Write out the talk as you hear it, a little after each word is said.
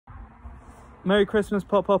Merry Christmas,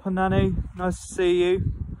 Poppop and Nanny. Nice to see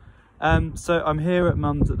you. So I'm here at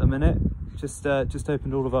Mum's at the minute. Just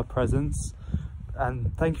opened all of our presents.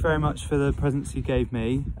 And thank you very much for the presents you gave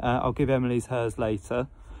me. I'll give Emily's hers later,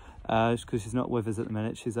 because she's not with us at the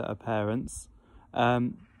minute. She's at her parents'.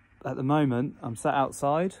 At the moment, I'm sat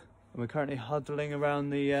outside and we're currently huddling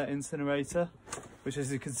around the incinerator, which,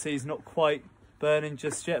 as you can see, is not quite burning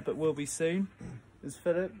just yet, but will be soon. There's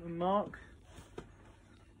Philip and Mark.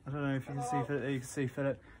 I don't know if you can see Philip. You can see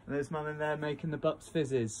Philip. And there's Mum in there making the Bucks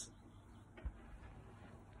fizzes.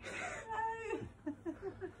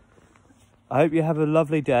 I hope you have a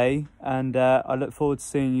lovely day, and I look forward to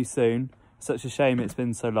seeing you soon. Such a shame it's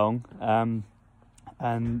been so long.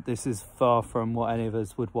 And this is far from what any of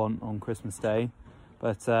us would want on Christmas Day.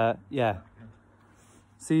 But yeah,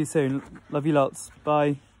 see you soon. Love you lots.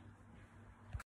 Bye.